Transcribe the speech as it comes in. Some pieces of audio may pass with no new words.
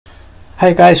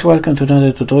Hi guys, welcome to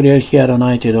another tutorial here on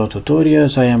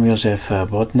it.tutorials. I am Josef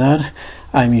Bodnar.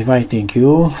 I'm inviting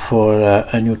you for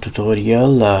a new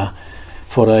tutorial,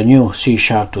 for a new C#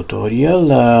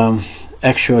 tutorial.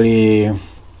 Actually,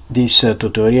 this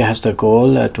tutorial has the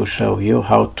goal to show you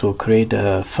how to create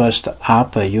the first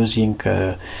app using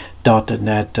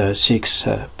 .NET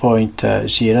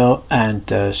 6.0 and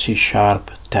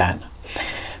C#10.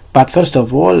 But first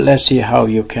of all, let's see how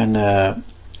you can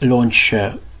launch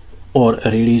or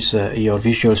release your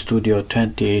Visual Studio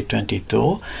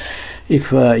 2022.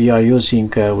 If you are using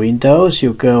Windows,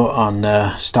 you go on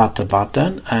Start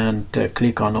button and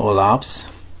click on All Apps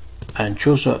and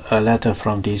choose a letter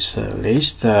from this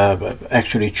list.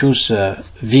 Actually choose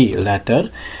V letter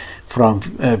from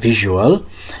Visual,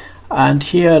 and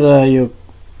here you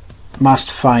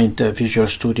must find Visual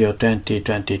Studio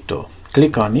 2022.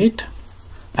 Click on it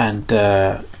and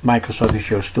Microsoft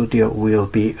Visual Studio will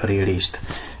be released.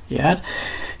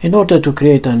 In order to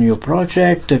create a new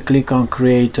project, click on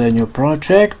Create a New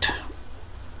Project,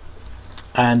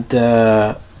 and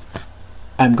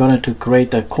I'm going to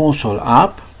create a console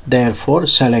app. Therefore,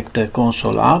 select the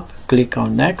console app, click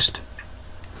on Next,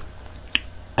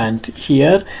 and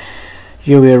here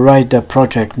you will write the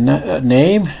project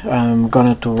name. I'm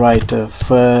going to write the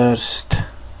first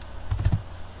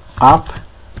app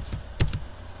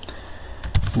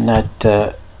 .NET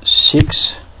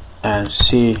 6 and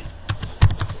C#10.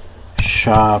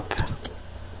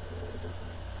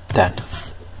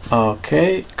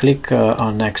 Okay, click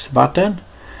on Next button,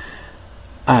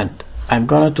 and I'm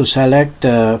going to select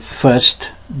first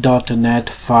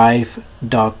 .NET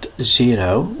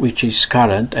 5.0, which is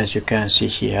current, as you can see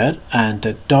here, and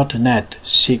 .NET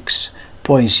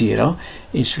 6.0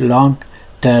 is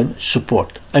long-term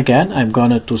support. Again, I'm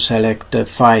going to select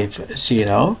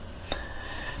 5.0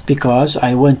 because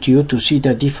I want you to see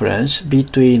the difference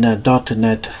between .NET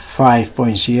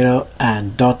 5.0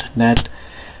 and .NET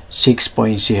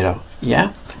 6.0.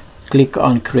 Yeah, click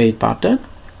on Create button.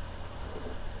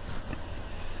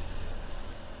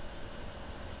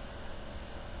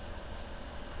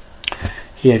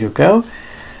 Here you go.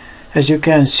 As you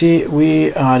can see,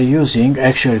 we are using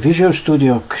actually Visual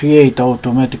Studio create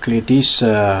automatically this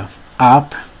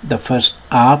app, the first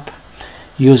app,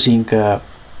 using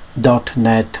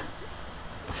 .NET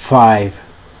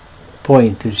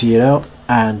 5.0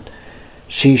 and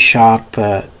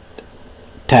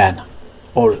C#10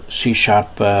 or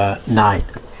C#9.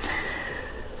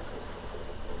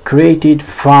 Created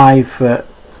 5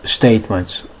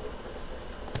 statements.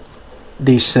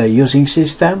 This using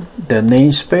system, the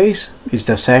namespace is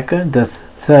the second, the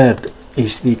third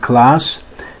is the class,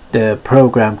 the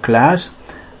program class,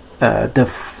 the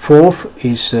fourth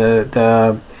is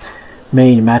the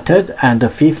main method, and the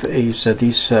fifth is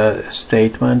this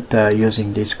statement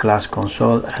using this class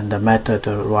console and the method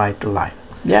write line.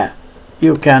 Yeah,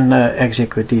 you can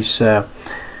execute this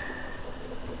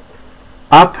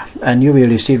app and you will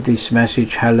receive this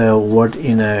message, hello world,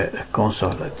 in a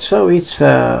console. So it's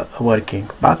working,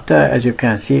 but as you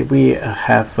can see, we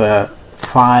have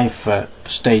 5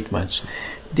 statements.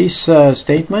 This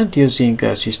statement using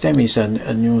system is a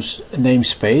new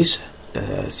namespace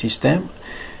system.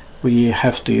 We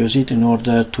have to use it in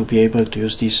order to be able to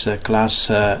use this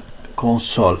class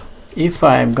console. If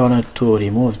I'm going to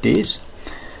remove this,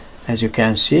 as you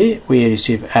can see, we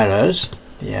receive errors.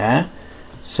 Yeah,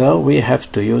 so we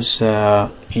have to use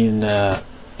in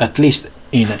at least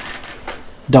in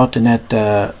 .NET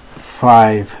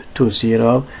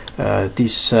 5.2.0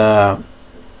 this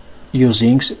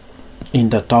usings in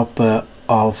the top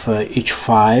of each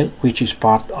file which is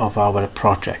part of our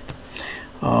project.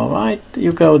 Alright,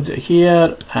 you go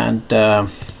here and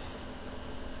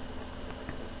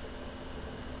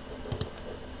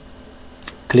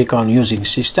click on using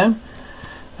system,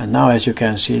 and now as you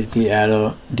can see, the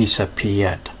error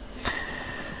disappeared.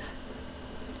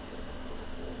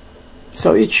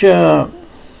 So each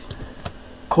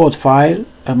code file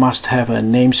must have a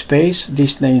namespace.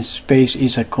 This namespace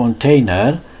is a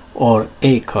container or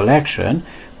a collection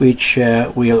which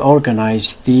will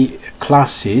organize the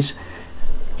classes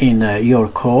in your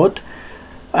code,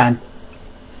 and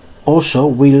also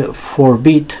will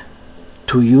forbid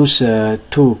to use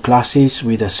 2 classes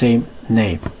with the same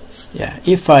name. Yeah,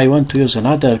 if I want to use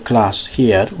another class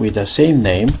here with the same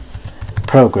name,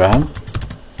 program,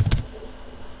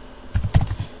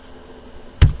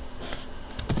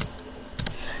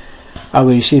 I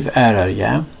will receive error.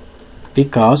 Yeah,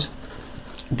 because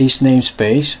this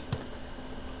namespace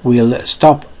will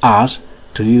stop us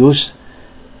to use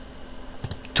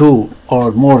 2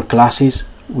 or more classes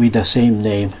with the same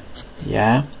name.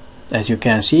 Yeah, As you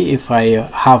can see, if I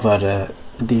hover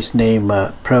this name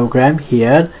program,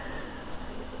 here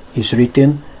is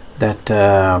written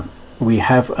that we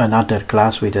have another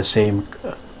class with the same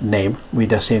name, with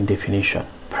the same definition,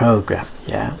 program.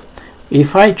 Yeah,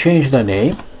 if I change the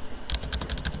name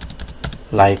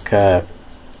like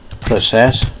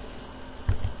process,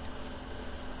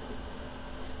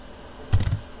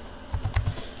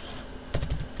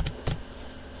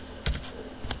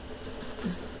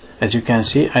 as you can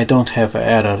see, I don't have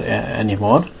error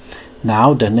anymore.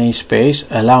 Now the namespace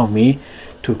allow me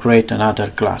to create another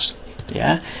class.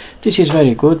 Yeah, this is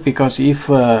very good, because if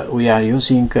we are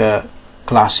using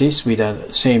classes with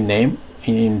the same name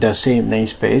in the same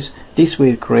namespace, this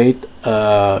will create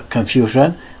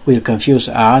confusion, will confuse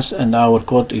us, and our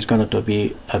code is going to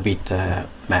be a bit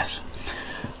mess.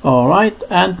 All right,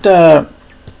 and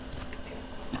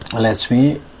let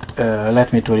me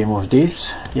to remove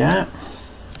this. Yeah.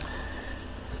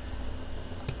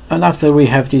 And after we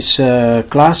have this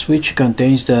class which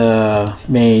contains the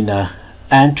main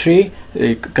entry,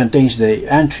 it contains the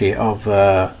entry of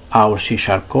our C#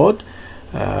 code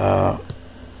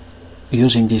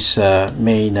using this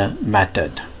main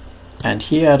method. And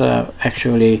here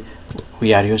actually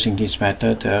we are using this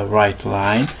method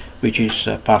writeLine, which is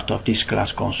part of this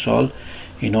class console,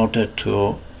 in order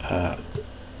to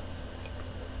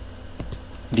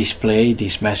display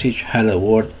this message hello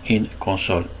world in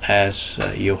console, as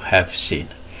you have seen.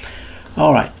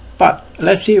 Alright, but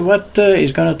let's see what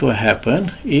is going to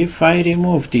happen if I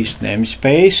remove this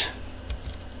namespace,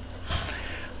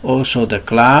 also the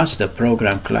class, the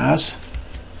program class,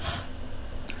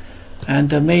 and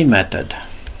the main method.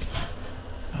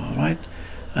 Alright,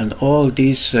 and all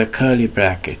these curly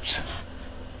brackets.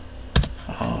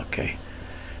 Okay,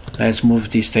 let's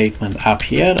move this statement up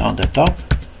here on the top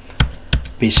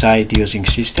beside using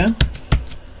system.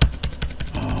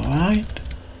 Alright,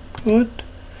 good.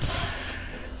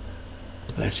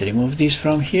 Let's remove this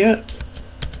from here,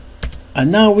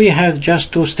 and now we have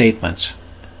just two statements.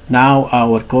 Now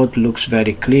our code looks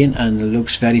very clean and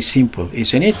looks very simple,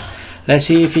 isn't it? Let's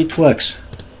see if it works.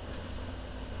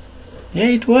 Yeah,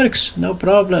 it works, no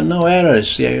problem, no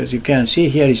errors. Yeah, as you can see,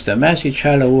 here is the message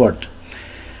hello world.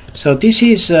 So this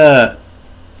is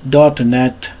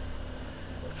 .NET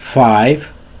 5,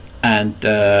 and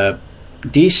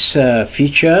this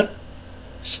feature,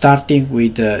 starting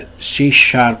with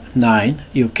C#9,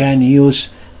 you can use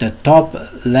the top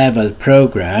level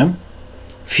program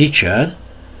feature,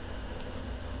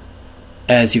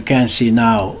 as you can see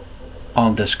now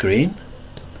on the screen.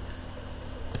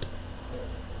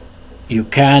 You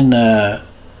can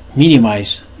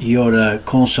minimize your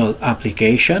console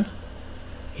application.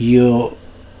 You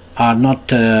are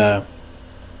not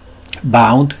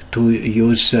bound to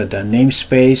use the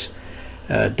namespace,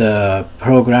 the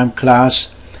program class,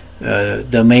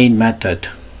 the main method.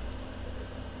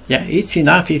 Yeah, it's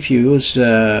enough if you use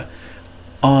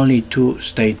only two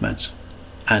statements,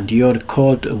 and your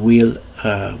code will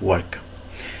work.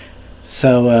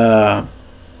 So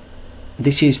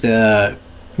this is the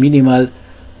minimal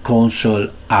console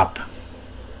app,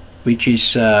 which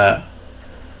is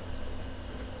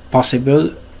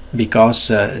possible because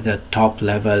the top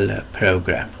level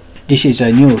program. This is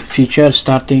a new feature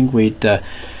starting with .NET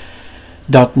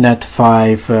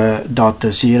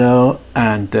 5.0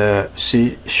 and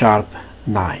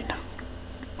C#9.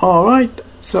 Alright,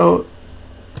 so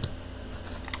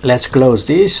let's close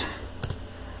this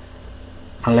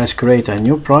and let's create a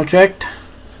new project.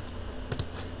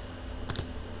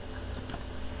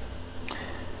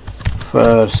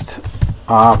 First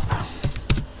app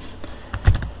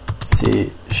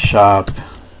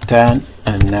C#10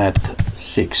 and .NET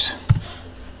 6.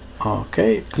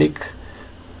 Okay, click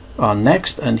on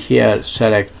next, and here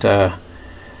select .NET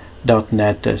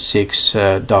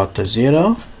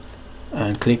 6.0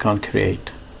 and click on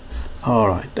create.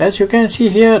 Alright, as you can see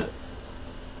here,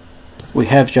 we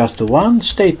have just one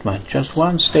statement,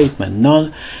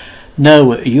 no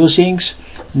usings,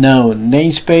 no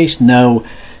namespace, no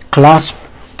class,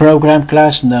 program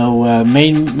class, no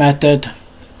main method,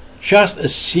 just a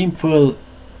simple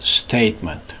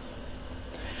statement.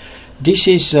 This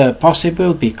is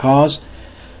possible because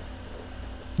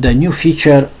the new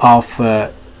feature of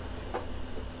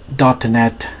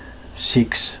 .NET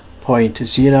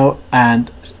 6.0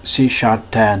 and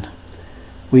C#10,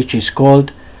 which is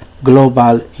called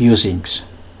global usings.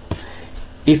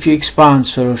 If you expand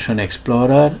Solution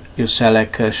Explorer, you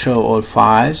select show all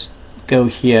files, go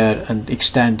here and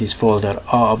extend this folder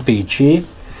OBG,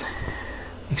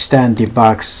 extend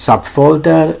debug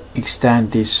subfolder,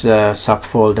 extend this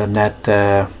subfolder .NET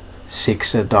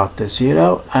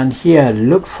 6.0, and here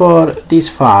look for this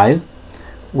file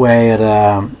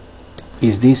where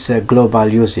is this global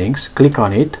usings. Click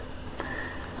on it,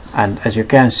 and as you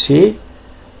can see,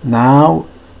 now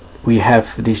we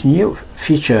have this new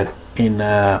feature in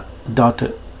 .NET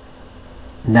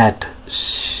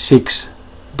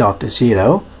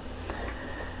 6.0,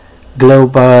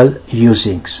 global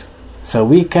usings. So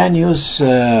we can use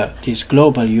these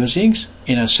global usings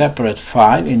in a separate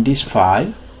file, in this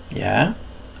file, yeah,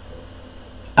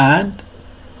 and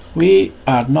we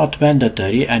are not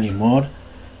mandatory anymore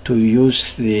to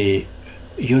use the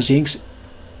usings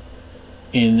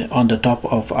on the top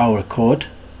of our code,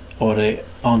 or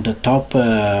on the top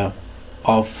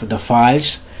of the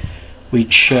files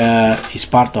which is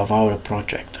part of our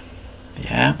project.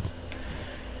 Yeah,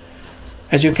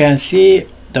 as you can see,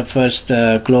 the first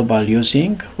global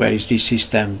using, where is this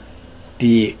system,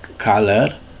 the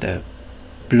color, the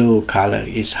blue color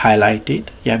is highlighted,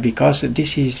 yeah, because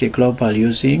this is the global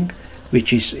using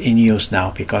which is in use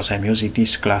now, because I'm using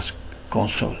this class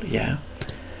console. Yeah,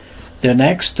 the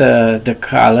next the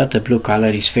color, the blue color,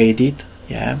 is faded,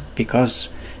 yeah, because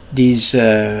these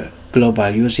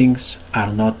global usings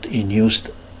are not in use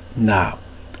now,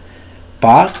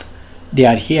 but they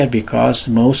are here because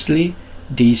mostly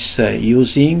these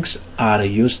usings are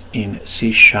used in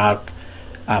C#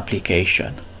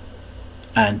 application,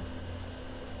 and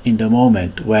in the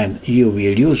moment when you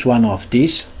will use one of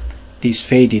these, this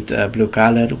faded blue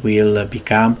color will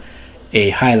become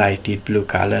a highlighted blue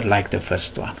color like the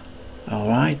first one.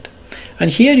 Alright,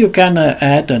 and here you can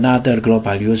add another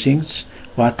global usings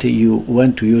what you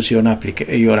want to use your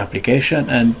application,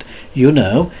 and you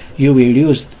know you will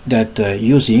use that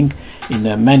using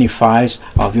in many files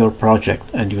of your project,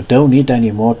 and you don't need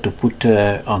anymore to put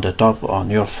on the top on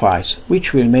your files,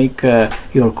 which will make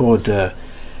your code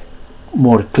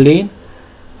more clean,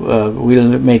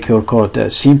 will make your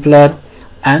code simpler,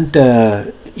 and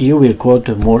you will code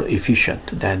more efficient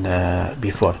than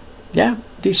before. Yeah,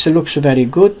 this looks very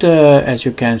good. As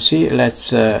you can see,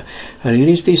 let's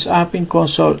release this app in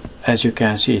console. As you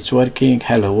can see, it's working.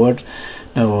 Hello world,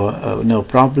 no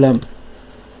problem.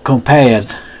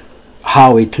 Compared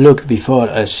how it looked before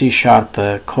a C#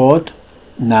 code,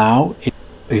 now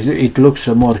it looks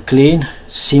more clean,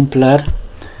 simpler,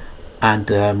 and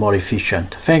more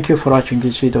efficient. Thank you for watching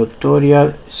this video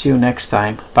tutorial. See you next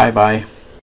time. Bye bye.